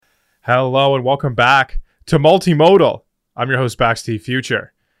Hello and welcome back to Multimodal. I'm your host, Baxter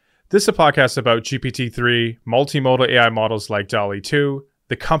Future. This is a podcast about GPT-3, multimodal AI models like DALL-E 2,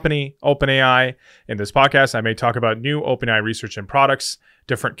 the company, OpenAI. In this podcast, I may talk about new OpenAI research and products,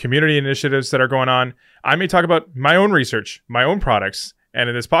 different community initiatives that are going on. I may talk about my own research, my own products. And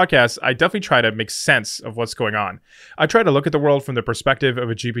in this podcast, I definitely try to make sense of what's going on. I try to look at the world from the perspective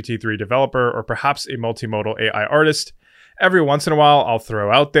of a GPT-3 developer or perhaps a multimodal AI artist. Every once in a while, I'll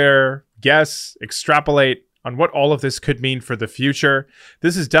throw out there, guess, extrapolate on what all of this could mean for the future.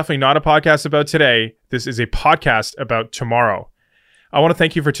 This is definitely not a podcast about today. This is a podcast about tomorrow. I want to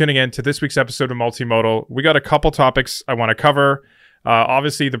thank you for tuning in to this week's episode of Multimodal. We got a couple topics I want to cover.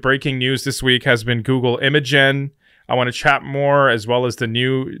 Obviously, the breaking news this week has been Google Imagen. I want to chat more, as well as the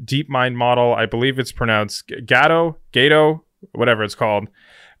new DeepMind model. I believe it's pronounced Gato, whatever it's called.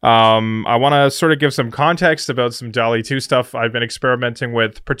 I want to sort of give some context about some DALL-E 2 stuff I've been experimenting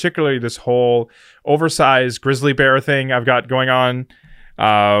with, particularly this whole oversized grizzly bear thing I've got going on.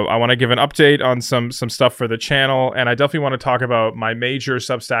 I want to give an update on some stuff for the channel, and I definitely want to talk about my major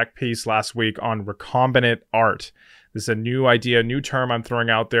Substack piece last week on recombinant art. This is a new idea, new term I'm throwing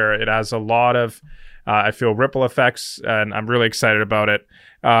out there. It has a lot of, I feel, ripple effects, and I'm really excited about it.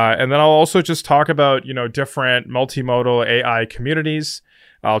 And then I'll also just talk about, different multimodal AI communities.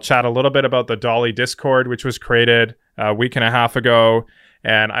 I'll chat a little bit about the DALL-E Discord, which was created a week and a half ago.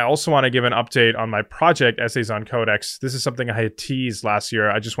 And I also want to give an update on my project, Essays on Codex. This is something I had teased last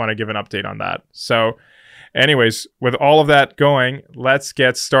year. I just want to give an update on that. So anyways, with all of that going, let's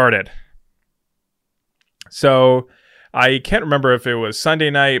get started. So I can't remember if it was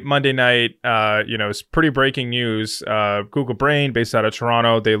Sunday night, Monday night. It's pretty breaking news. Google Brain, based out of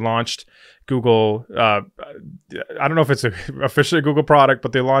Toronto, they launched Google. I don't know if it's officially a Google product,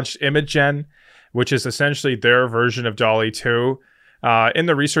 but they launched Imagen, which is essentially their version of DALL-E 2. In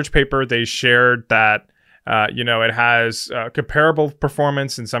the research paper, they shared that it has comparable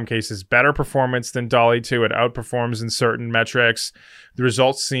performance, in some cases better performance than DALL-E 2. It outperforms in certain metrics. The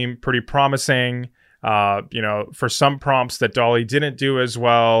results seem pretty promising. For some prompts that DALL-E didn't do as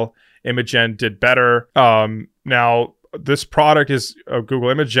well, Imagen did better. Now, this product is Google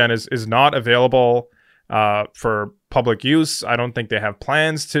Imagen is not available for public use. I don't think they have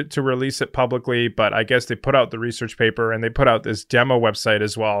plans to release it publicly, but I guess they put out the research paper and they put out this demo website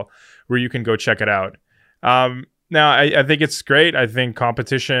as well, where you can go check it out. Now, I think it's great. I think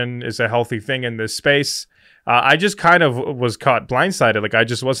competition is a healthy thing in this space. I just kind of was caught blindsided. Like, I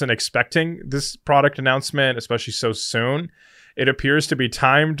just wasn't expecting this product announcement, especially so soon. It appears to be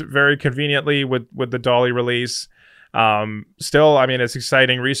timed very conveniently with the DALL-E release. Still, I mean, it's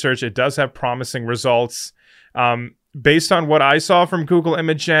exciting research. It does have promising results. Based on what I saw from Google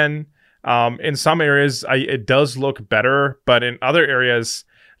Imagen, in some areas, it does look better, but in other areas,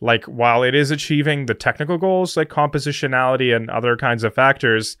 like while it is achieving the technical goals, like compositionality and other kinds of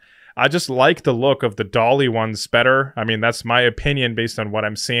factors, I just like the look of the DALL-E ones better. I mean, that's my opinion based on what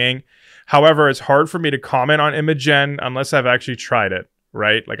I'm seeing. However, it's hard for me to comment on Imagen unless I've actually tried it.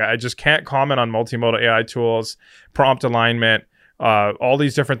 Right? Like, I just can't comment on multimodal AI tools, prompt alignment, all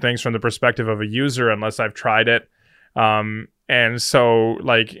these different things from the perspective of a user unless I've tried it. And so,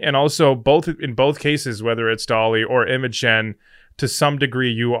 and also in both cases, whether it's DALL-E or Imagen, to some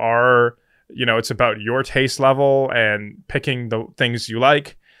degree, you are, it's about your taste level and picking the things you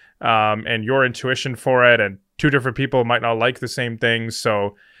like, and your intuition for it. And two different people might not like the same things.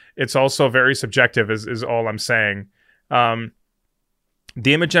 So it's also very subjective is all I'm saying.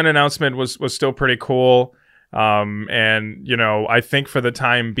 The Imagen announcement was still pretty cool. I think for the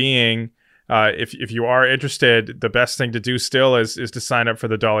time being, if you are interested, the best thing to do still is to sign up for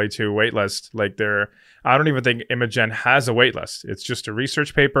the DALL-E 2 waitlist. I don't even think Imagen has a waitlist. It's just a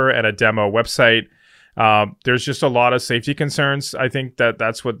research paper and a demo website. There's just a lot of safety concerns. I think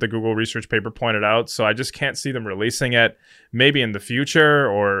that's what the Google research paper pointed out. So I just can't see them releasing it maybe in the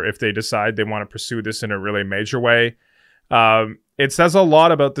future, or if they decide they want to pursue this in a really major way. It says a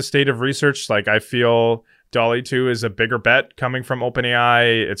lot about the state of research. I feel DALL-E 2 is a bigger bet coming from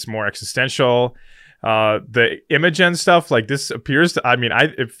OpenAI. It's more existential. The Imagen stuff, this appears to,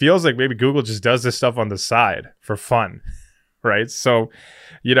 it feels like maybe Google just does this stuff on the side for fun, right? So,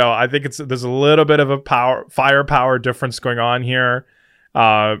 I think there's a little bit of a firepower difference going on here.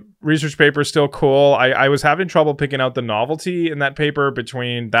 Research paper is still cool. I was having trouble picking out the novelty in that paper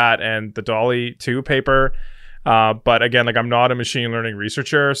between that and the DALL-E 2 paper. But again, I'm not a machine learning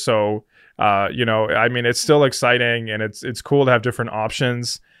researcher, so it's still exciting, and it's cool to have different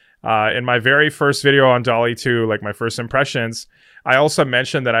options. In my very first video on DALL-E 2, my first impressions, I also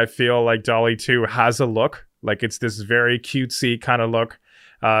mentioned that I feel like DALL-E 2 has a look, it's this very cutesy kind of look.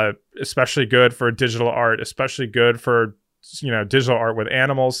 especially good for digital art, especially good for, digital art with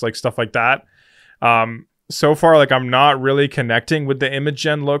animals, like stuff like that. So far, like I'm not really connecting with the image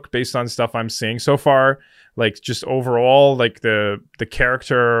gen look based on stuff I'm seeing so far. Like just overall, like the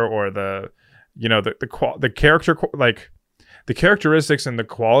character or the character, like the characteristics and the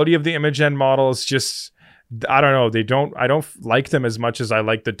quality of the image gen models, just I don't know. I don't like them as much as I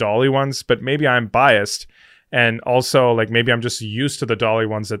like the DALL-E ones, but maybe I'm biased. And also like maybe I'm just used to the DALL-E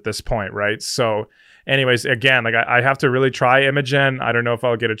ones at this point, right? So anyways, again, like I have to really try Imagen. I don't know if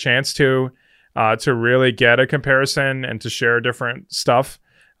I'll get a chance to really get a comparison and to share different stuff.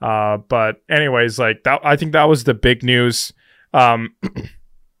 But anyways, like that, I think that was the big news.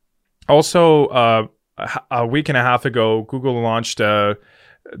 Also, a week and a half ago, Google launched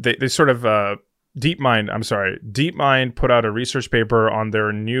they sort of DeepMind put out a research paper on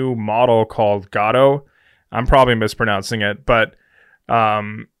their new model called Gato. I'm probably mispronouncing it, but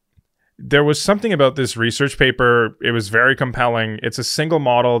there was something about this research paper. It was very compelling. It's a single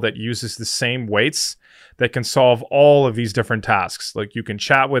model that uses the same weights that can solve all of these different tasks. Like you can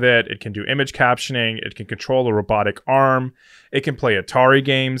chat with it. It can do image captioning. It can control a robotic arm. It can play Atari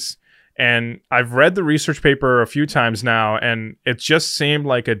games. And I've read the research paper a few times now, and it just seemed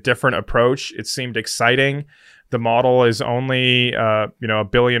like a different approach. It seemed exciting. The model is only, a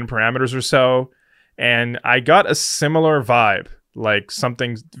billion parameters or so. And I got a similar vibe, like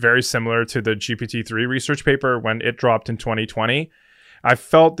something very similar to the GPT-3 research paper when it dropped in 2020. I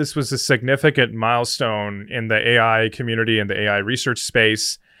felt this was a significant milestone in the AI community and the AI research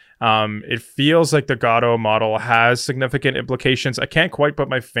space. It feels like the Gato model has significant implications. I can't quite put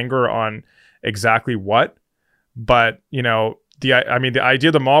my finger on exactly what, but the idea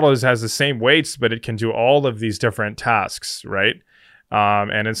of the model has the same weights, but it can do all of these different tasks, right?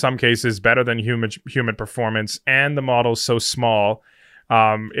 And in some cases better than human performance. And the model's so small,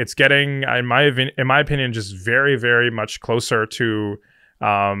 it's getting, in my opinion, just very, very much closer to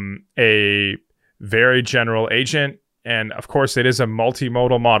a very general agent. And of course, it is a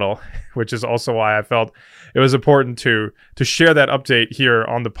multimodal model, which is also why I felt it was important to share that update here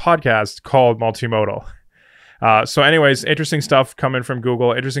on the podcast called Multimodal. So anyways, interesting stuff coming from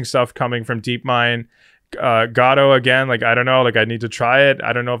Google, interesting stuff coming from DeepMind. Gato, again, like, I don't know, like I need to try it.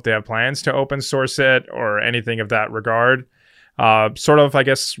 I don't know if they have plans to open source it or anything of that regard. Sort of, I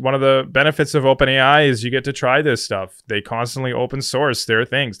guess, one of the benefits of OpenAI is you get to try this stuff. They constantly open source their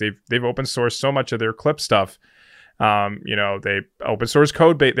things. They've open sourced so much of their clip stuff. They open source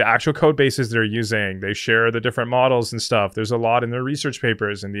code the actual code bases they're using. They share the different models and stuff. There's a lot in their research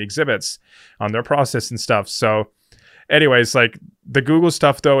papers and the exhibits on their process and stuff. So anyways, like the Google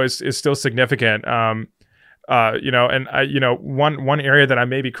stuff though is still significant. And one area that I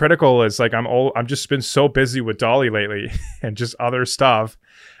may be critical is like I'm just been so busy with DALL-E lately and just other stuff,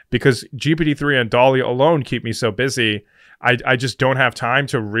 because GPT-3 and DALL-E alone keep me so busy. I just don't have time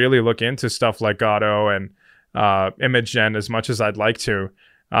to really look into stuff like Gato and Imagen as much as I'd like to.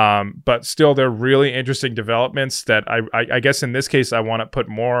 But still, they're really interesting developments that I guess in this case, I want to put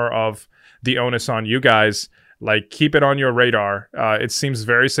more of the onus on you guys. Like, keep it on your radar. It seems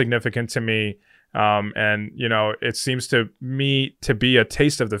very significant to me. And it seems to me to be a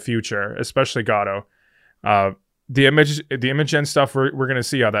taste of the future, especially Gato. The Imagen stuff, we're going to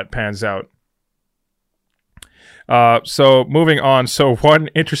see how that pans out. So moving on. So one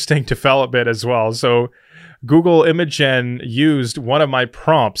interesting development as well. So Google Imagen used one of my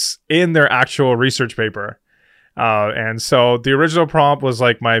prompts in their actual research paper. And so the original prompt was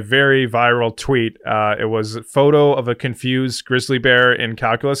like my very viral tweet. It was a photo of a confused grizzly bear in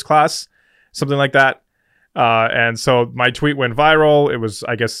calculus class, something like that. And so my tweet went viral. It was,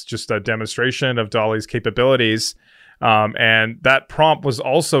 I guess, just a demonstration of DALL-E's capabilities. And that prompt was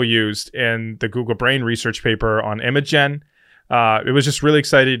also used in the Google Brain research paper on Imagen. It was just really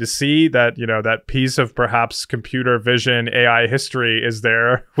exciting to see that, that piece of perhaps computer vision AI history is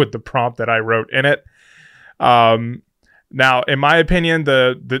there with the prompt that I wrote in it. Now, in my opinion,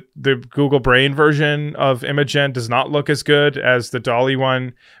 the Google Brain version of Imagen does not look as good as the DALL-E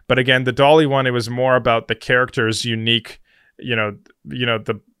one. But again, the DALL-E one, it was more about the character's unique,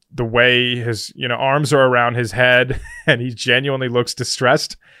 the way his arms are around his head and he genuinely looks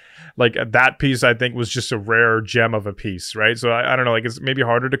distressed. Like that piece, I think, was just a rare gem of a piece, right? So I don't know, like it's maybe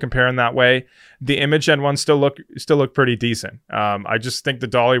harder to compare in that way. The Imagen one still look pretty decent. I just think the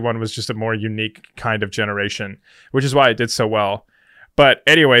DALL-E one was just a more unique kind of generation, which is why it did so well. But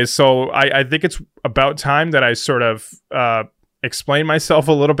anyways, so I think it's about time that I sort of explain myself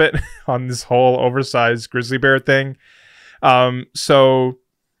a little bit on this whole oversized grizzly bear thing. So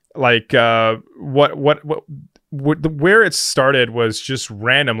like what where it started was just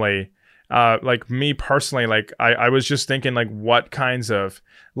randomly. Like me personally, like I was just thinking like what kinds of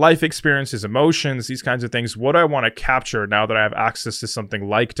life experiences, emotions, these kinds of things, what do I want to capture now that I have access to something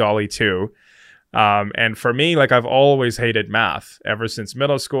like DALL-E 2? And for me, like I've always hated math ever since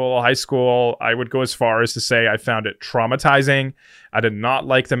middle school, high school. I would go as far as to say I found it traumatizing. I did not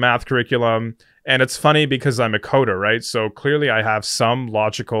like the math curriculum. And it's funny because I'm a coder, right? So clearly I have some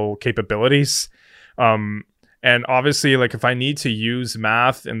logical capabilities. And obviously, like if I need to use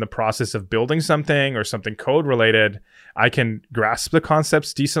math in the process of building something or something code related, I can grasp the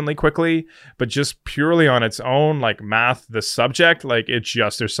concepts decently quickly, but just purely on its own, like math, the subject, like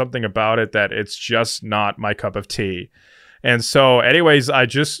there's something about it that it's just not my cup of tea. And so anyways, I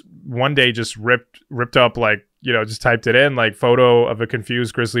just one day just ripped up, like, just typed it in, like photo of a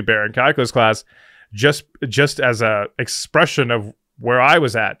confused grizzly bear in calculus class, just as a expression of where I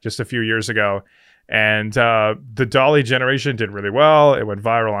was at just a few years ago. And the DALL-E generation did really well. It went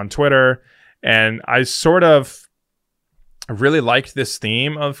viral on Twitter. And I sort of really liked this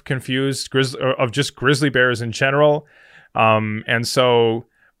theme of just grizzly bears in general. And so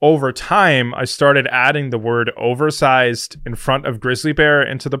over time, I started adding the word oversized in front of grizzly bear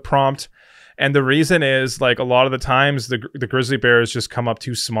into the prompt. And the reason is, like, a lot of the times the grizzly bears just come up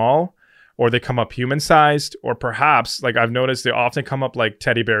too small, or they come up human-sized, or perhaps, like I've noticed, they often come up like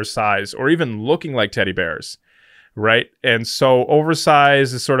teddy bear size, or even looking like teddy bears, right? And so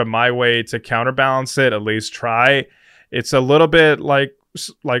oversized is sort of my way to counterbalance it, at least try. It's a little bit like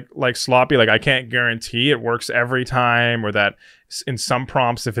sloppy. Like I can't guarantee it works every time, or that in some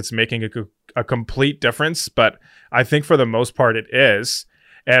prompts if it's making a complete difference, but I think for the most part it is.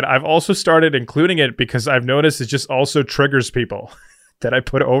 And I've also started including it because I've noticed it just also triggers people. That I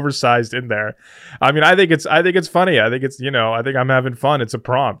put oversized in there. I mean, I think it's funny. I think it's, I think I'm having fun. It's a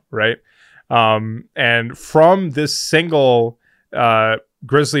prompt, right? And from this single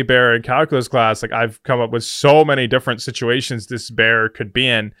grizzly bear in calculus class, like I've come up with so many different situations this bear could be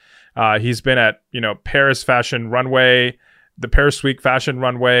in. He's been at, Paris Fashion Runway, the Paris Week Fashion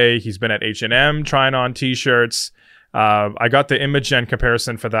Runway. He's been at H&M trying on t-shirts. I got the image gen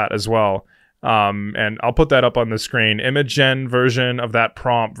comparison for that as well. And I'll put that up on the screen, image gen version of that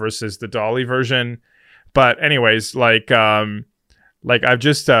prompt versus the DALL-E version. But anyways, like I've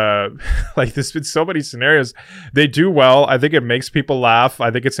just, like there's been so many scenarios. They do well. I think it makes people laugh. I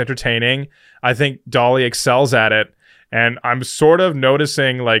think it's entertaining. I think DALL-E excels at it. And I'm sort of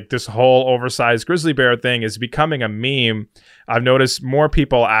noticing like this whole oversized grizzly bear thing is becoming a meme. I've noticed more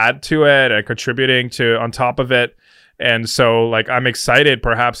people add to it and contributing to on top of it. And so, like, I'm excited.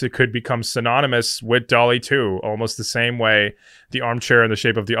 Perhaps it could become synonymous with DALL-E 2, almost the same way the armchair in the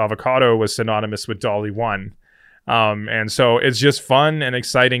shape of the avocado was synonymous with DALL-E 1. And so it's just fun and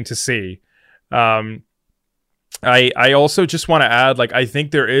exciting to see. I also just want to add, like, I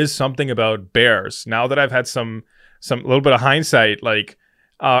think there is something about bears. Now that I've had some little bit of hindsight, like,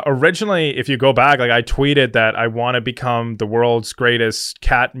 originally, if you go back, like I tweeted that I want to become the world's greatest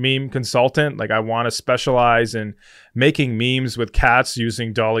cat meme consultant. Like I want to specialize in making memes with cats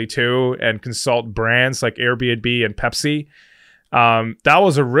using DALL-E 2 and consult brands like Airbnb and Pepsi. That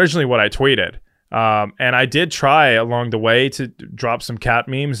was originally what I tweeted. And I did try along the way to drop some cat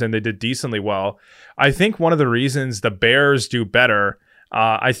memes, and they did decently well. I think one of the reasons the bears do better,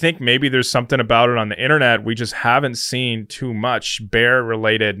 I think maybe there's something about it on the internet. We just haven't seen too much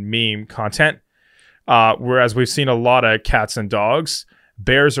bear-related meme content. Whereas we've seen a lot of cats and dogs.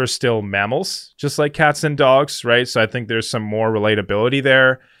 Bears are still mammals, just like cats and dogs, right? So I think there's some more relatability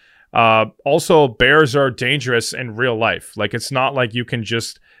there. Also, bears are dangerous in real life. Like, it's not like you can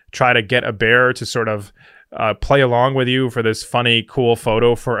just try to get a bear to sort of play along with you for this funny, cool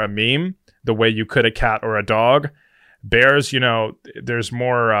photo for a meme, the way you could a cat or a dog. Bears, there's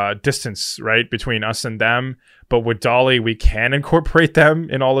more distance, right, between us and them. But with DALL-E, we can incorporate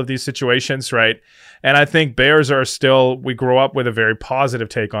them in all of these situations, right? And I think bears are still, we grow up with a very positive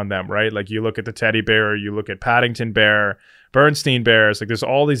take on them, right? Like you look at the teddy bear, you look at Paddington Bear, Bernstein bears, like there's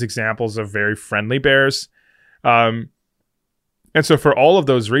all these examples of very friendly bears. And so for all of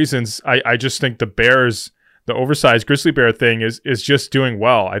those reasons, I just think the oversized grizzly bear thing is just doing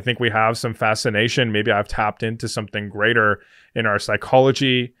well. I think we have some fascination. Maybe I've tapped into something greater in our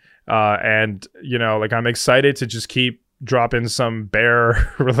psychology. And, like I'm excited to just keep dropping some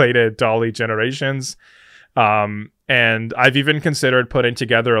bear related DALL-E generations. And I've even considered putting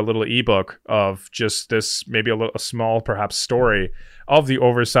together a little ebook of just this, maybe a small, perhaps story of the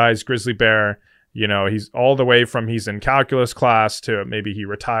oversized grizzly bear. He's all the way from he's in calculus class to maybe he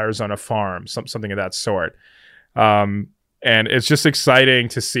retires on a farm, something of that sort. And it's just exciting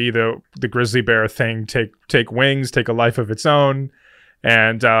to see the grizzly bear thing take wings, take a life of its own.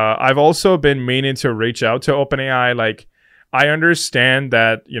 And I've also been meaning to reach out to OpenAI. Like, I understand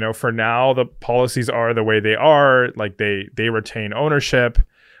that, you know, for now the policies are the way they are. Like, they retain ownership,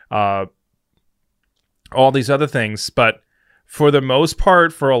 all these other things. But for the most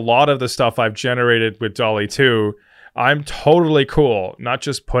part, for a lot of the stuff I've generated with DALL-E 2, I'm totally cool not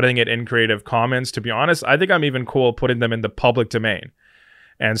just putting it in Creative Commons. To be honest, I think I'm even cool putting them in the public domain.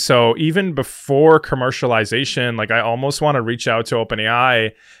 And so even before commercialization, like, I almost want to reach out to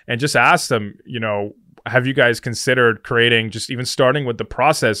OpenAI and just ask them, you know, have you guys considered creating, just even starting with the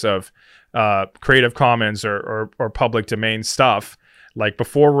process of Creative Commons or public domain stuff? Like,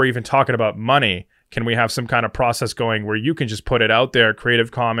 before we're even talking about money, can we have some kind of process going where you can just put it out there,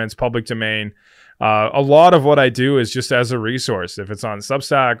 Creative Commons, public domain? A lot of what I do is just as a resource. If it's on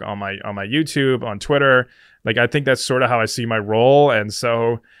Substack, on my YouTube, on Twitter, like, I think that's sort of how I see my role. And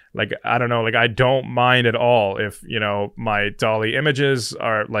so, like, I don't know, like, I don't mind at all if, you know, my DALL-E images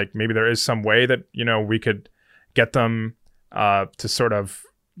are, like, maybe there is some way that, you know, we could get them to sort of,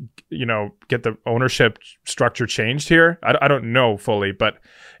 you know, get the ownership structure changed here. I don't know fully, but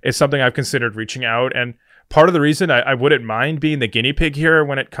it's something I've considered reaching out. And part of the reason I wouldn't mind being the guinea pig here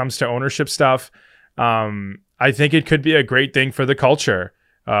when it comes to ownership stuff, I think it could be a great thing for the culture,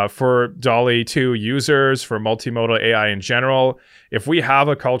 for DALL-E 2 users, for multimodal AI in general. If we have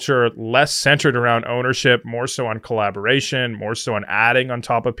a culture less centered around ownership, more so on collaboration, more so on adding on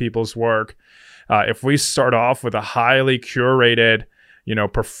top of people's work, if we start off with a highly curated, you know,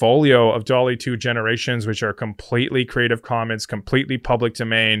 portfolio of DALL-E 2 generations, which are completely Creative Commons, completely public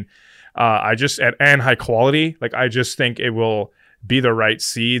domain, and high quality, like, I just think it will be the right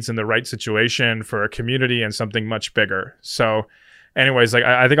seeds in the right situation for a community and something much bigger. So anyways, like,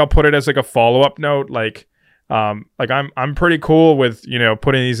 I think I'll put it as like a follow-up note. Like I'm pretty cool with, you know,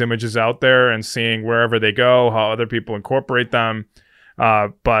 putting these images out there and seeing wherever they go, how other people incorporate them.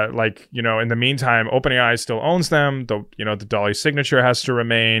 But, like, you know, in the meantime, OpenAI still owns them. The DALL-E signature has to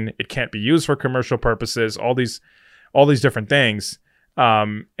remain. It can't be used for commercial purposes, all these different things.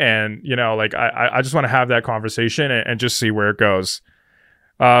 And, you know, like, I just want to have that conversation and just see where it goes.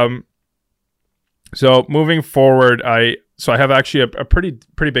 So moving forward, I have actually a pretty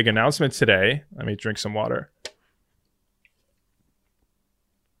big announcement today. Let me drink some water.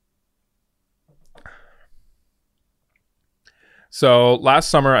 So last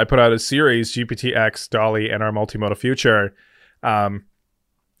summer, I put out a series, GPT-X, DALL-E, and Our Multimodal Future.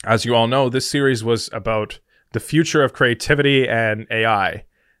 As you all know, this series was about the future of creativity and AI.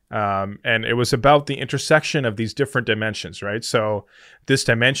 And it was about the intersection of these different dimensions, right? So this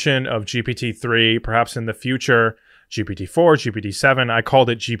dimension of GPT-3, perhaps in the future, GPT-4, GPT-7, I called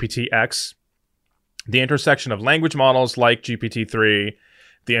it GPT-X. The intersection of language models like GPT-3,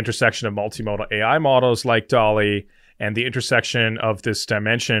 the intersection of multimodal AI models like DALL-E, and the intersection of this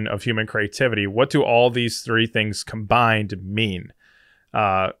dimension of human creativity. What do all these three things combined mean?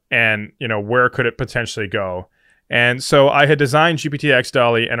 And, you know, where could it potentially go? And so I had designed GPT-X,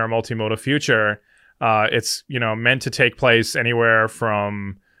 DALL-E, and Our Multimodal Future. It's, you know, meant to take place anywhere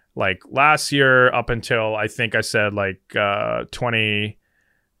from, like, last year up until, I think I said, like,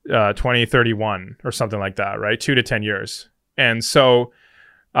 2031 or something like that, right? 2 to 10 years. And so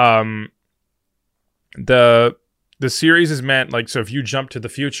the series is meant, like, so if you jump to the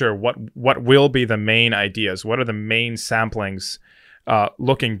future, what will be the main ideas? What are the main samplings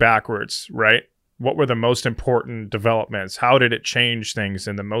looking backwards, right? What were the most important developments? How did it change things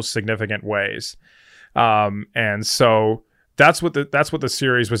in the most significant ways? And so that's what the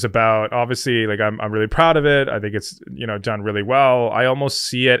series was about. Obviously, like, I'm really proud of it. I think it's, you know, done really well. I almost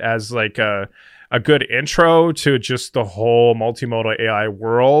see it as like a good intro to just the whole multimodal AI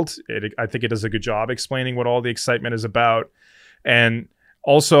world. I think it does a good job explaining what all the excitement is about. And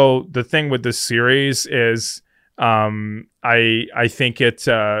also, the thing with this series is, I think it,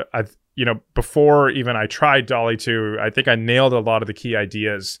 you know, before even I tried DALL-E 2, I think I nailed a lot of the key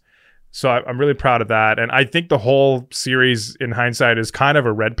ideas. So I'm really proud of that. And I think the whole series, in hindsight, is kind of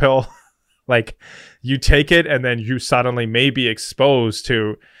a red pill. Like, you take it and then you suddenly may be exposed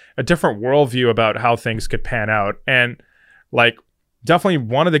to a different worldview about how things could pan out. And, like, definitely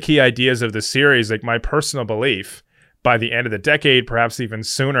one of the key ideas of the series, like, my personal belief, by the end of the decade, perhaps even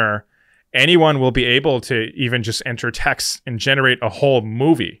sooner, anyone will be able to even just enter text and generate a whole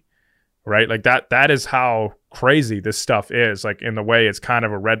movie, right? Like, that is how crazy this stuff is, like, in the way it's kind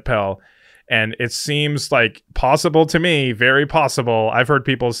of a red pill. And it seems like possible to me, very possible. I've heard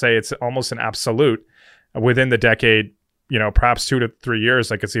people say it's almost an absolute within the decade, you know, perhaps 2 to 3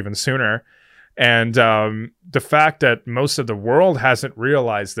 years, like it's even sooner. And the fact that most of the world hasn't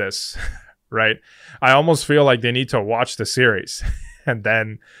realized this, right? I almost feel like they need to watch the series and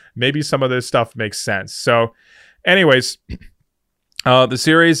then maybe some of this stuff makes sense. So anyways, the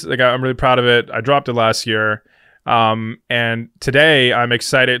series, like, I'm really proud of it. I dropped it last year. And today I'm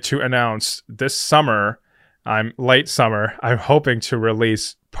excited to announce this summer, late summer, I'm hoping to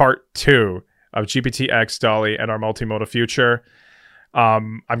release part 2 of GPT-X, DALL-E, and our multimodal future.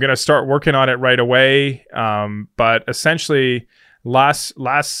 I'm going to start working on it right away. But essentially last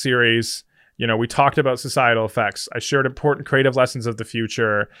series, we talked about societal effects. I shared important creative lessons of the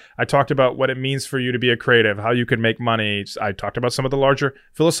future. I talked about what it means for you to be a creative, how you can make money. I talked about some of the larger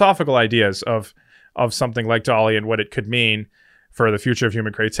philosophical ideas of something like DALL-E and what it could mean for the future of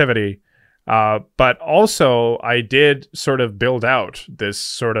human creativity. But also I did sort of build out this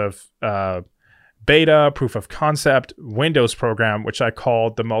sort of beta proof of concept Windows program, which I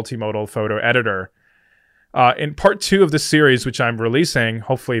called the Multimodal Photo Editor. In part 2 of this series, which I'm releasing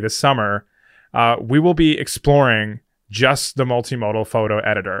hopefully this summer, we will be exploring just the multimodal photo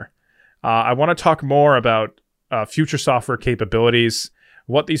editor. I want to talk more about future software capabilities,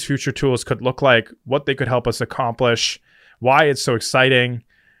 what these future tools could look like, what they could help us accomplish, why it's so exciting,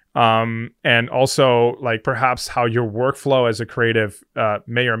 and also like perhaps how your workflow as a creative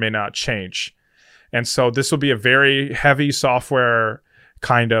may or may not change. And so this will be a very heavy software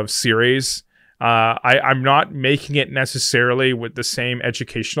kind of series. I'm not making it necessarily with the same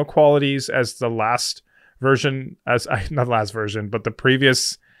educational qualities as the last version, not last version, but the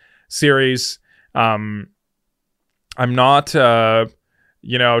previous series. I'm not,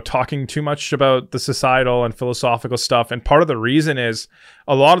 talking too much about the societal and philosophical stuff. And part of the reason is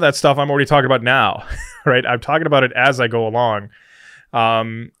a lot of that stuff I'm already talking about now, right? I'm talking about it as I go along.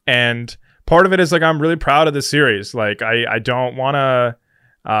 And part of it is like, I'm really proud of this series. Like, I don't want to,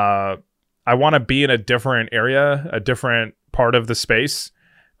 I want to be in a different area, a different part of the space.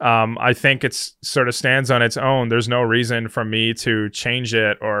 I think it's sort of stands on its own. There's no reason for me to change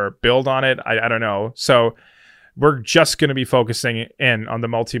it or build on it. I don't know. So we're just going to be focusing in on the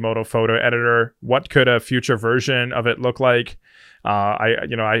multimodal photo editor. What could a future version of it look like?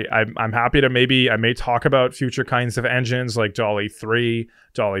 I'm happy to I may talk about future kinds of engines like DALL-E 3,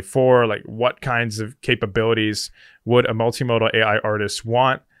 DALL-E 4, like what kinds of capabilities would a multimodal AI artist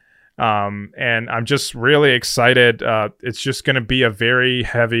want? And I'm just really excited. It's just going to be a very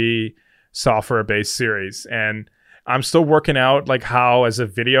heavy software-based series. And I'm still working out like how as a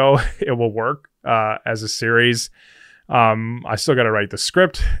video it will work as a series. I still got to write the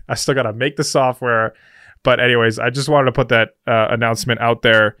script. I still got to make the software. But anyways, I just wanted to put that announcement out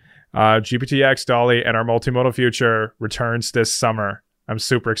there. GPT-X, DALL-E, and our multimodal future returns this summer. I'm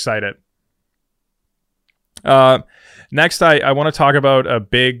super excited. Next, I want to talk about a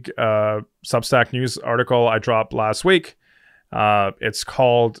big Substack news article I dropped last week. It's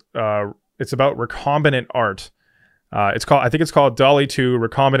about recombinant art. I think it's called DALL-E 2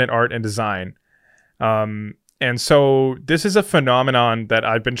 Recombinant Art and Design. And so this is a phenomenon that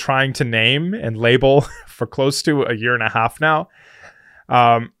I've been trying to name and label for close to a year and a half now.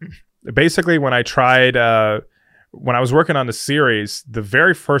 Basically, when I was working on the series, the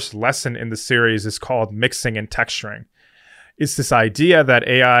very first lesson in the series is called mixing and texturing. It's this idea that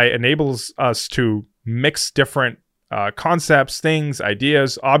AI enables us to mix different concepts, things,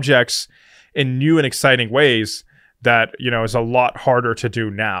 ideas, objects in new and exciting ways that, is a lot harder to do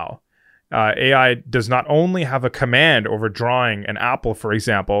now. AI does not only have a command over drawing an apple, for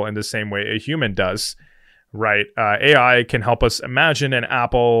example, in the same way a human does, right? AI can help us imagine an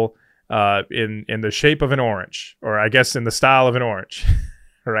apple in the shape of an orange, or I guess in the style of an orange,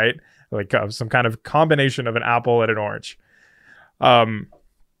 right? Like some kind of combination of an apple and an orange.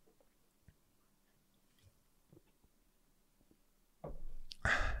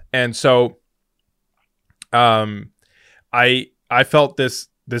 And so I felt that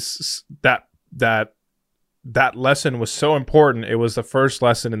lesson was so important. It was the first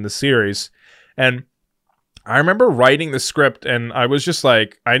lesson in the series. And I remember writing the script and I was just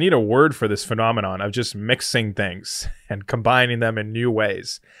like, I need a word for this phenomenon of just mixing things and combining them in new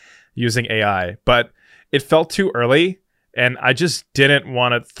ways using AI. But it felt too early and I just didn't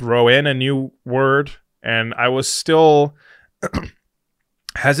want to throw in a new word. And I was still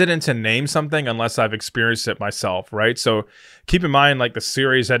hesitant to name something unless I've experienced it myself, right? So keep in mind, like the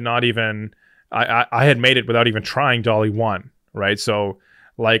series had not even, I had made it without even trying DALL-E 1, right? So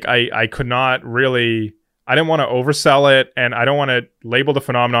like I could not really, I didn't want to oversell it and I don't want to label the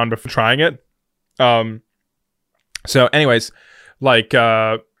phenomenon before trying it. So anyways, like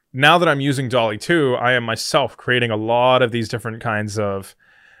now that I'm using DALL-E 2, I am myself creating a lot of these different kinds of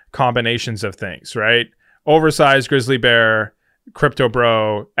combinations of things, right? Oversized grizzly bear, crypto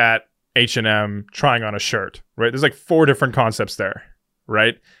bro at H&M trying on a shirt, right? There's like 4 different concepts there,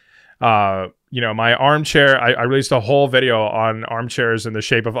 right? My armchair, I released a whole video on armchairs in the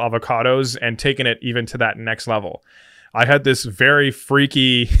shape of avocados and taking it even to that next level. I had this very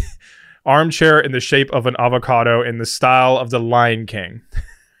freaky armchair in the shape of an avocado in the style of the Lion King,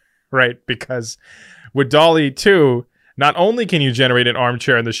 right? Because with DALL-E 2, not only can you generate an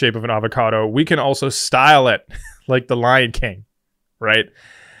armchair in the shape of an avocado, we can also style it like the Lion King, right?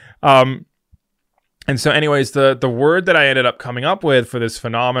 And so anyways, the word that I ended up coming up with for this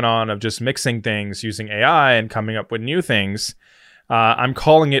phenomenon of just mixing things using AI and coming up with new things, I'm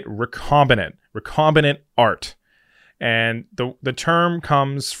calling it recombinant art. And the term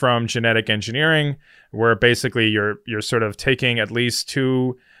comes from genetic engineering, where basically you're sort of taking at least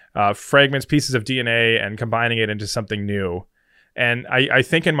 2 fragments, pieces of DNA, and combining it into something new. And I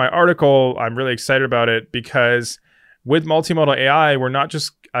think in my article, I'm really excited about it because with multimodal AI, we're not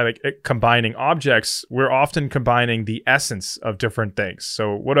just combining objects, we're often combining the essence of different things.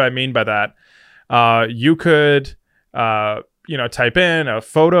 So what do I mean by that? You could, type in a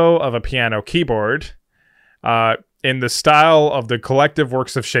photo of a piano keyboard in the style of the collective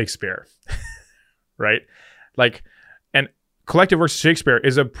works of Shakespeare, right? And collective works of Shakespeare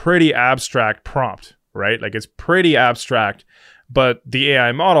is a pretty abstract prompt, right? Like it's pretty abstract. But the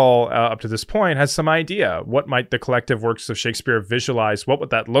AI model up to this point has some idea. What might the collective works of Shakespeare visualize? What would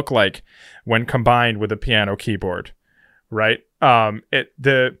that look like when combined with a piano keyboard, right?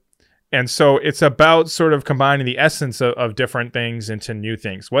 And so it's about sort of combining the essence of different things into new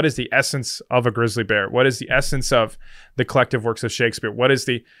things. What is the essence of a grizzly bear? What is the essence of the collective works of Shakespeare? What is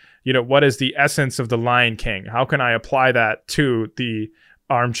the essence of the Lion King? How can I apply that to the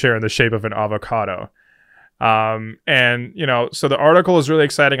armchair in the shape of an avocado? So the article is really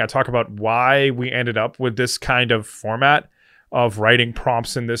exciting. I talk about why we ended up with this kind of format of writing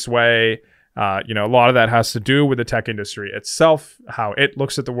prompts in this way. A lot of that has to do with the tech industry itself, how it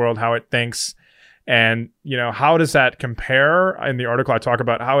looks at the world, how it thinks, and, how does that compare? In the article, I talk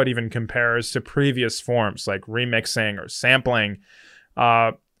about how it even compares to previous forms like remixing or sampling.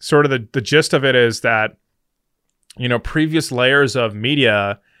 Sort of the gist of it is that, previous layers of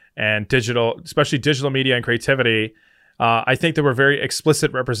media and digital, especially digital media and creativity, I think there were very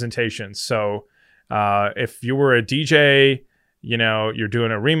explicit representations. So if you were a DJ, you're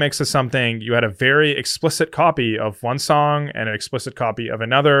doing a remix of something, you had a very explicit copy of one song and an explicit copy of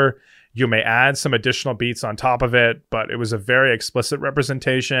another. You may add some additional beats on top of it, but it was a very explicit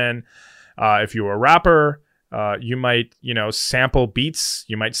representation. If you were a rapper, you might, sample beats.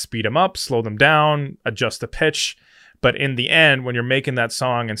 You might speed them up, slow them down, adjust the pitch. But in the end, when you're making that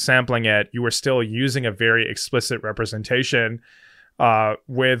song and sampling it, you were still using a very explicit representation.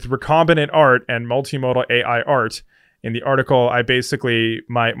 With recombinant art and multimodal AI art, in the article, I basically,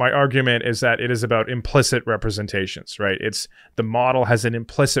 my argument is that it is about implicit representations, right? It's the model has an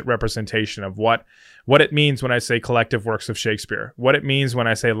implicit representation of what it means when I say collective works of Shakespeare, what it means when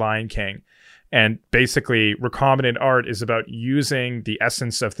I say Lion King. And basically, recombinant art is about using the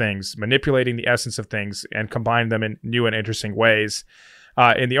essence of things, manipulating the essence of things, and combine them in new and interesting ways.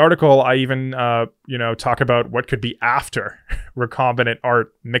 In the article, I even, talk about what could be after recombinant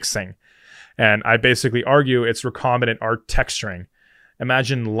art mixing. And I basically argue it's recombinant art texturing.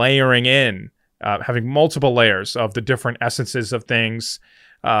 Imagine layering in, having multiple layers of the different essences of things,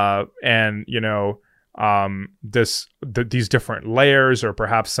 these different layers, or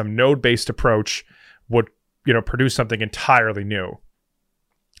perhaps some node-based approach would, produce something entirely new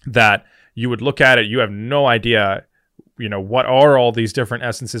that you would look at it. You have no idea, what are all these different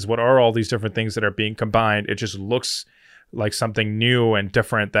essences? What are all these different things that are being combined? It just looks like something new and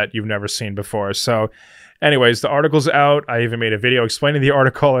different that you've never seen before. So anyways, the article's out. I even made a video explaining the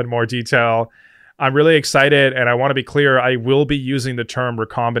article in more detail. I'm really excited, and I want to be clear, I will be using the term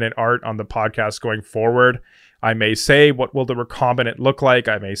recombinant art on the podcast going forward. I may say, what will the recombinant look like?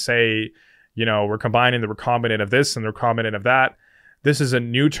 I may say, we're combining the recombinant of this and the recombinant of that. This is a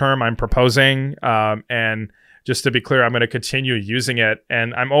new term I'm proposing, and just to be clear, I'm going to continue using it,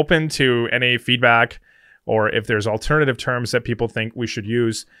 and I'm open to any feedback, or if there's alternative terms that people think we should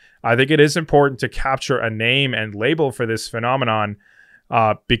use. I think it is important to capture a name and label for this phenomenon,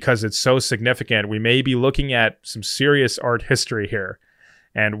 because it's so significant. We may be looking at some serious art history here,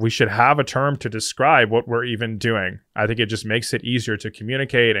 and we should have a term to describe what we're even doing. I think it just makes it easier to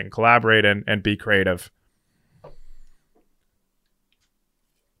communicate and collaborate and be creative.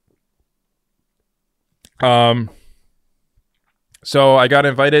 So I got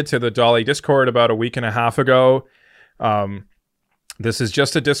invited to the DALL-E Discord about a week and a half ago. This is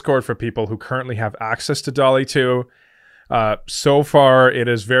just a Discord for people who currently have access to DALL-E 2. So far, it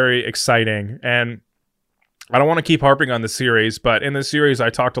is very exciting. And I don't want to keep harping on the series, but in the series, I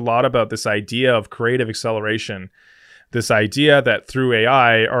talked a lot about this idea of creative acceleration. This idea that through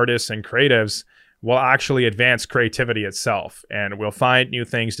AI, artists and creatives will actually advance creativity itself. And we'll find new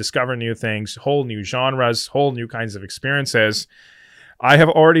things, discover new things, whole new genres, whole new kinds of experiences. I have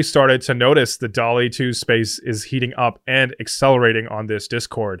already started to notice the DALL-E 2 space is heating up and accelerating on this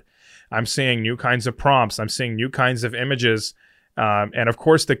Discord. I'm seeing new kinds of prompts. I'm seeing new kinds of images. And of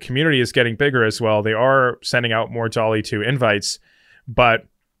course, the community is getting bigger as well. They are sending out more DALL-E 2 invites. But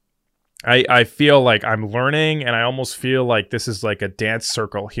I feel like I'm learning, and I almost feel like this is like a dance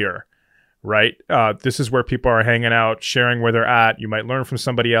circle here, right? This is where people are hanging out, sharing where they're at. You might learn from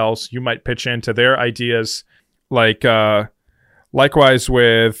somebody else. You might pitch into their ideas. Likewise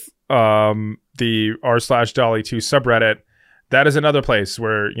with the r/DALL-E 2 subreddit. That is another place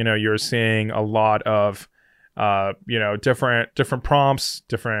where, you're seeing a lot of, different prompts,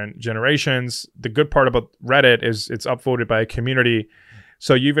 different generations. The good part about Reddit is it's upvoted by a community.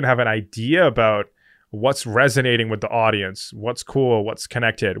 So you even have an idea about what's resonating with the audience, what's cool, what's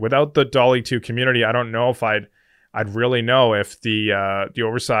connected. Without the DALL-E 2 community, I don't know if I'd really know if the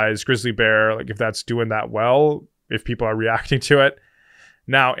oversized grizzly bear, like if that's doing that well, if people are reacting to it.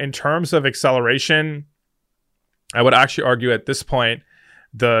 Now, in terms of acceleration, I would actually argue at this point,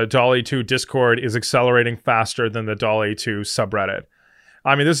 the DALL-E 2 Discord is accelerating faster than the DALL-E 2 subreddit.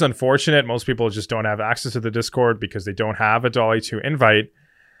 I mean, this is unfortunate. Most people just don't have access to the Discord because they don't have a DALL-E 2 invite.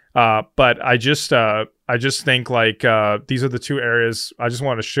 But I just think like these are the two areas. I just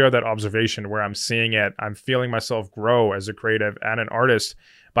want to share that observation where I'm seeing it. I'm feeling myself grow as a creative and an artist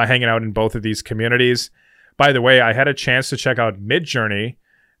by hanging out in both of these communities. By the way, I had a chance to check out Midjourney,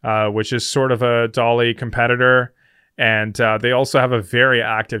 which is sort of a DALL-E competitor. And they also have a very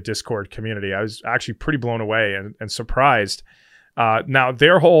active Discord community. I was actually pretty blown away and surprised. Now,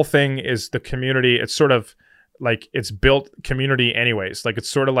 their whole thing is the community. It's sort of like it's built community anyways. Like it's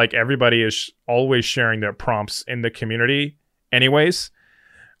sort of like everybody is always sharing their prompts in the community anyways.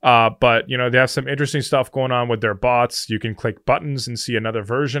 But, they have some interesting stuff going on with their bots. You can click buttons and see another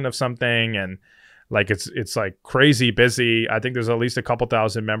version of something. And like it's like crazy busy. I think there's at least a couple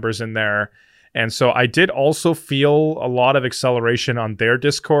thousand members in there. And so I did also feel a lot of acceleration on their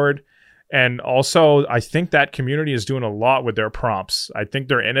Discord. And also, I think that community is doing a lot with their prompts. I think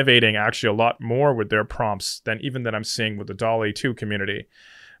they're innovating actually a lot more with their prompts than I'm seeing with the DALL-E 2 community.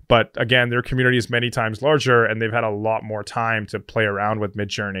 But again, their community is many times larger, and they've had a lot more time to play around with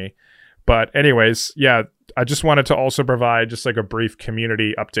Midjourney. But anyways, yeah, I just wanted to also provide just like a brief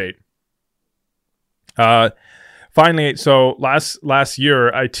community update. Finally, so last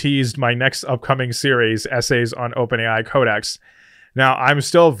year, I teased my next upcoming series, Essays on OpenAI Codex. Now, I'm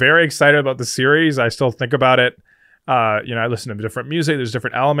still very excited about the series. I still think about it. I listen to different music. There's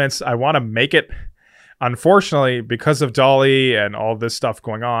different elements. I want to make it. Unfortunately, because of DALL-E and all this stuff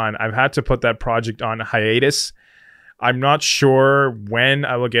going on, I've had to put that project on hiatus. I'm not sure when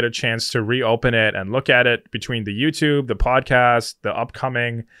I will get a chance to reopen it and look at it between the YouTube, the podcast, the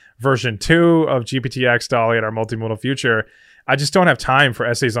upcoming version 2 of GPTX DALL-E and our multimodal future. I just don't have time for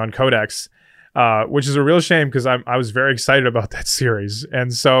Essays on Codex, which is a real shame because I was very excited about that series.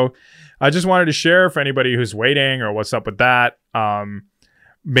 And so I just wanted to share for anybody who's waiting or what's up with that.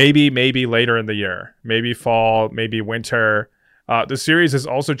 Maybe later in the year, maybe fall, maybe winter. The series has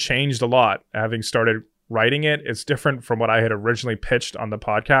also changed a lot. Having started writing it, it's different from what I had originally pitched on the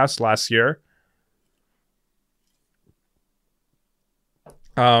podcast last year.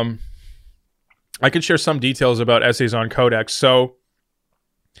 I could share some details about Essays on Codex. So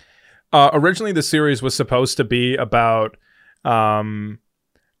originally the series was supposed to be about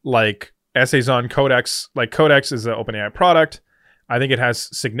like Essays on Codex. Like Codex is an OpenAI product. I think it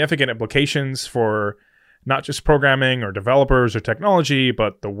has significant implications for not just programming or developers or technology,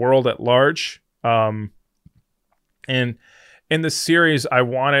 but the world at large. And in the series, I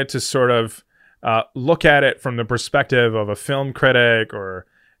wanted to sort of look at it from the perspective of a film critic or,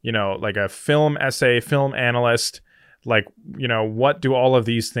 like a film essay, film analyst. Like, what do all of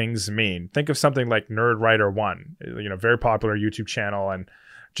these things mean? Think of something like Nerdwriter 1, very popular YouTube channel, and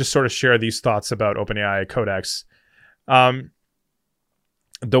just sort of share these thoughts about OpenAI Codex.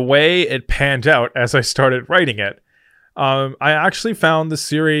 The way it panned out as I started writing it, I actually found the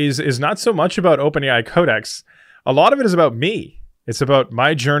series is not so much about OpenAI Codex. A lot of it is about me. It's about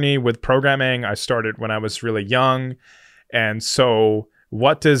my journey with programming. I started when I was really young. And so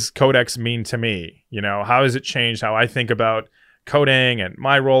what does Codex mean to me? How has it changed how I think about coding and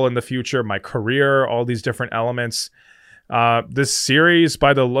my role in the future, my career, all these different elements. This series,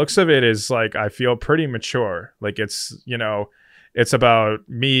 by the looks of it, is like, I feel pretty mature. Like it's, it's about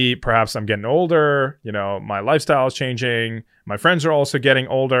me. Perhaps I'm getting older. My lifestyle is changing. My friends are also getting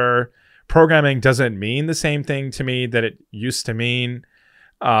older. Programming doesn't mean the same thing to me that it used to mean.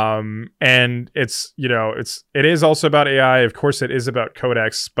 And it is also about AI. Of course, it is about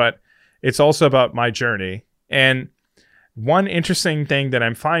Codex, but it's also about my journey. And one interesting thing that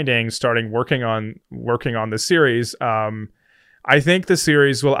I'm finding starting working on the series, I think the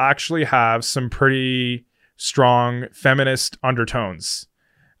series will actually have some pretty strong feminist undertones.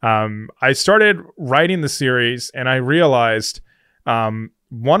 I started writing the series and I realized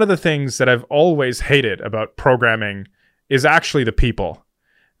one of the things that I've always hated about programming is actually the people.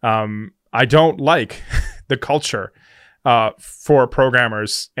 I don't like the culture for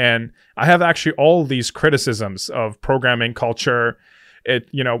programmers, and I have actually all these criticisms of programming culture.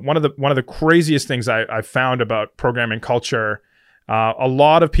 One of the craziest things I found about programming culture, a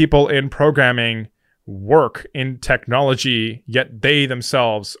lot of people in programming work in technology, yet they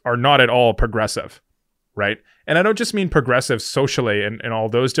themselves are not at all progressive, right? And I don't just mean progressive socially and in all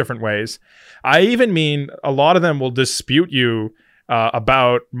those different ways. I even mean a lot of them will dispute you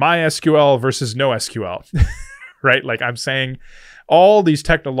about MySQL versus NoSQL, right? Like I'm saying, all these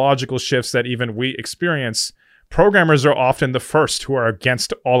technological shifts that even we experience, programmers are often the first who are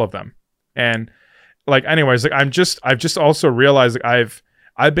against all of them. And anyways, I've just also realized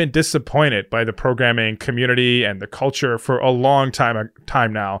I've been disappointed by the programming community and the culture for a long time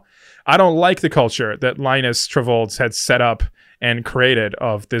now. I don't like the culture that Linus Torvalds had set up and created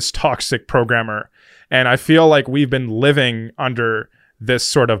of this toxic programmer. And I feel like we've been living under this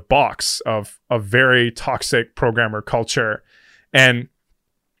sort of box of a very toxic programmer culture. And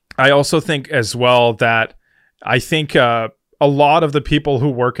I also think as well that I think a lot of the people who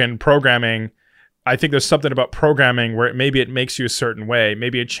work in programming, I think there's something about programming where maybe it makes you a certain way.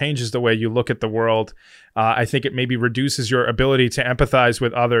 Maybe it changes the way you look at the world. I think it maybe reduces your ability to empathize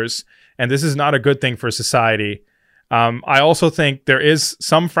with others. And this is not a good thing for society. I also think there is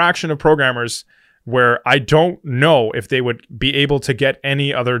some fraction of programmers where I don't know if they would be able to get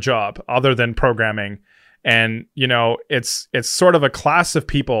any other job other than programming. And, it's sort of a class of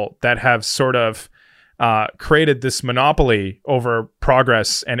people that have sort of created this monopoly over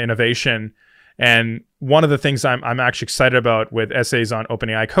progress and innovation. And one of the things I'm actually excited about with essays on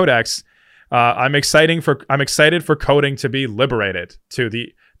OpenAI Codex, I'm excited for coding to be liberated to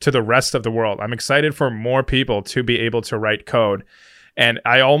the rest of the world. I'm excited for more people to be able to write code. And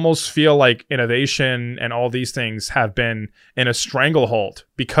I almost feel like innovation and all these things have been in a stranglehold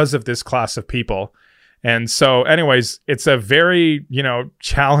because of this class of people. And so anyways, it's a very,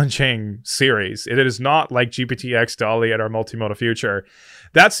 challenging series. It is not like GPT-X, DALL-E, and Our Multimodal Future.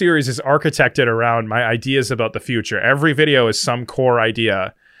 That series is architected around my ideas about the future. Every video is some core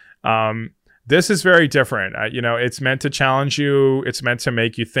idea. This is very different. It's meant to challenge you. It's meant to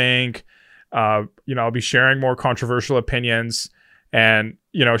make you think. I'll be sharing more controversial opinions and,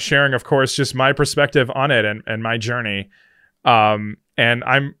 sharing, of course, just my perspective on it and my journey. And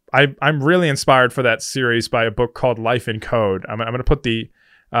I'm really inspired for that series by a book called Life in Code. I'm going to put the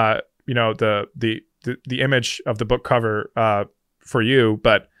image of the book cover for you,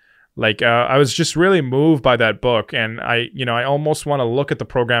 but I was just really moved by that book, and I almost want to look at the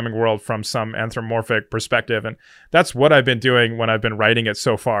programming world from some anthropomorphic perspective, and that's what I've been doing when I've been writing it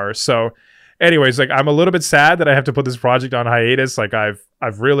so far. So anyways, I'm a little bit sad that I have to put this project on hiatus. I've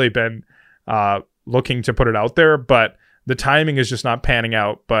really been looking to put it out there, but the timing is just not panning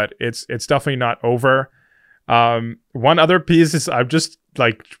out. But it's definitely not over. One other piece is I'm just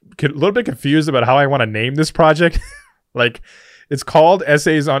a little bit confused about how I want to name this project. It's called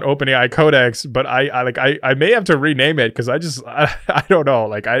Essays on OpenAI Codex, but I may have to rename it because I don't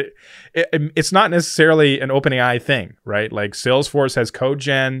know. It's not necessarily an OpenAI thing, right? Salesforce has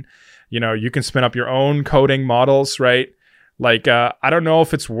CodeGen. You can spin up your own coding models, right? I don't know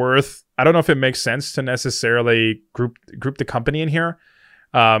if it makes sense to necessarily group the company in here,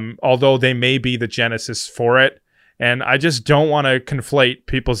 although they may be the genesis for it. And I just don't want to conflate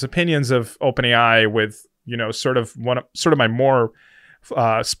people's opinions of OpenAI with, sort of my more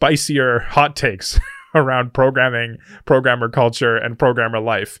spicier hot takes around programming, programmer culture, and programmer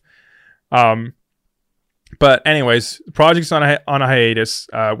life. But anyways, project's on a hiatus.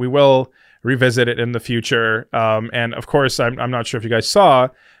 We will revisit it in the future. And of course, I'm not sure if you guys saw,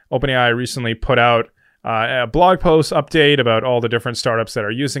 OpenAI recently put out a blog post update about all the different startups that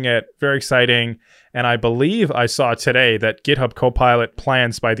are using it. Very exciting. And I believe I saw today that GitHub Copilot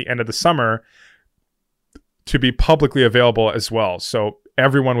plans by the end of the summer to be publicly available as well. So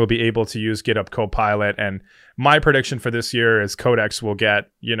everyone will be able to use GitHub Copilot. And my prediction for this year is Codex will get,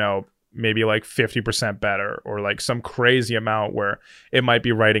 maybe like 50% better, or like some crazy amount where it might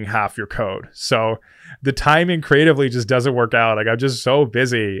be writing half your code. So the timing creatively just doesn't work out. Like I'm just so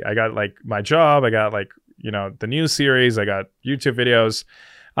busy. I got like my job, I got like, the news series, I got YouTube videos.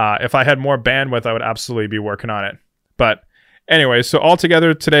 If I had more bandwidth, I would absolutely be working on it. But anyway, so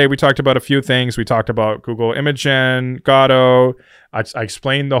altogether today, we talked about a few things. We talked about Google Imagen, Godot. I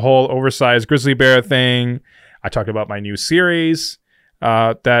explained the whole oversized grizzly bear thing. I talked about my new series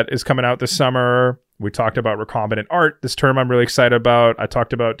that is coming out this summer. We talked about recombinant art, this term I'm really excited about. I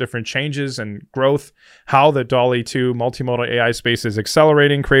talked about different changes and growth, how the DALL-E 2 multimodal AI space is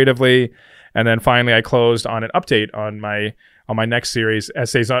accelerating creatively. And then finally, I closed on an update on my next series,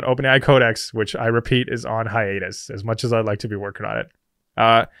 Essays on OpenAI Codex, which I repeat is on hiatus, as much as I'd like to be working on it.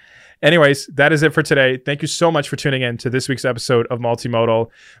 Anyways, that is it for today. Thank you so much for tuning in to this week's episode of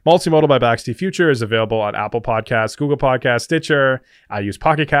Multimodal. Multimodal by Baxter Future is available on Apple Podcasts, Google Podcasts, Stitcher. I use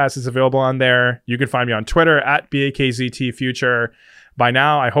Pocket Cast. It's available on there. You can find me on Twitter at BAKZTFuture. By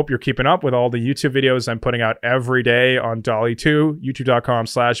now, I hope you're keeping up with all the YouTube videos I'm putting out every day on DALL-E 2,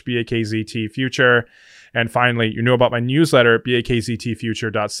 youtube.com/BAKZTFuture. And finally, you know about my newsletter,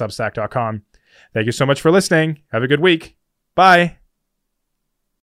 bakztfuture.substack.com. Thank you so much for listening. Have a good week. Bye.